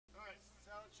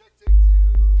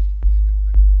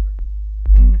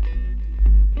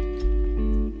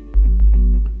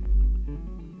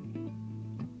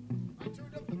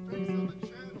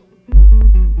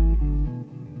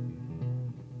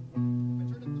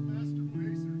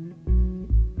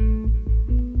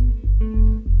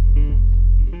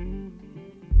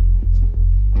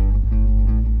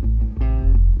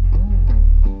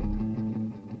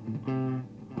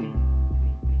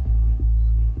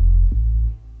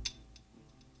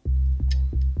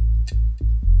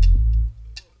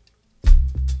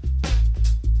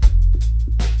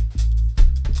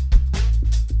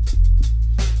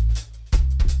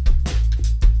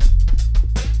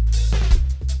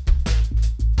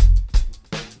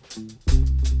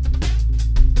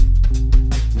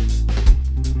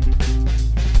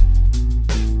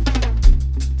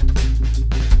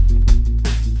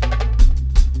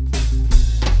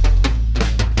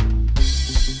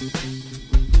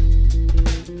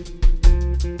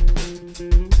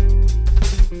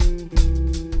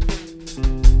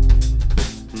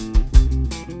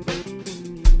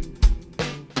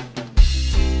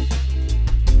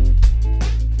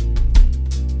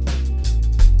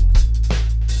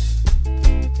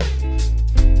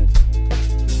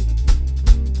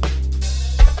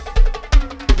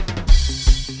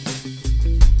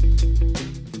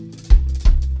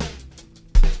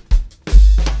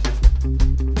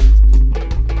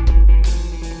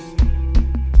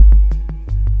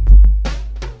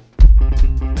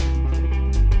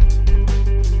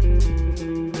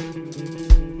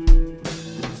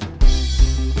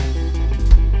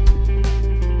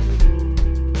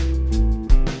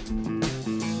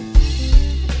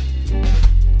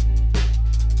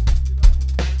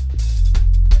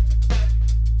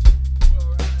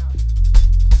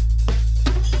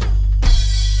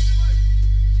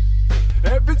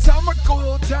Every time I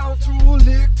go down to a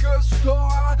liquor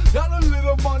store, got a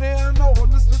little money and I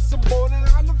wanna spend some more. And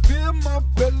I can fill my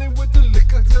belly with the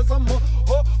liquor cause I'm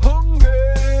hungry.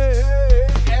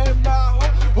 And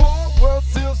my whole world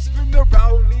still spinning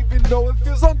around, even though it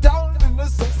feels I'm down in the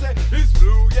sunset. It's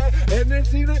blue, yeah, and then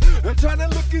see it. I'm trying to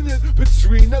look in it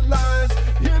between the lines,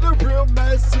 hear the real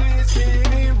message,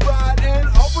 get it right. And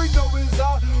all we know is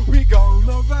we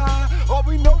gonna ride. All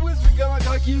we know is we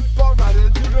gotta keep on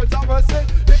riding to the top. I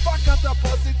said, if I got the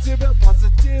positive,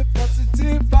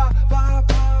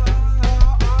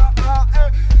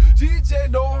 DJ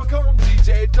don't come,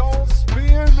 DJ don't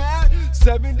spin at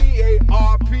 78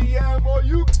 RPM, or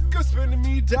you can spin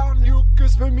me down, you can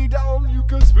spin me down, you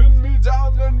can spin me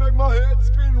down and make my head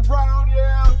spin round,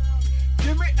 yeah.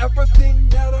 Give me everything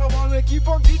that I wanna, keep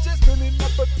on DJ spinning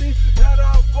everything that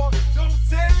I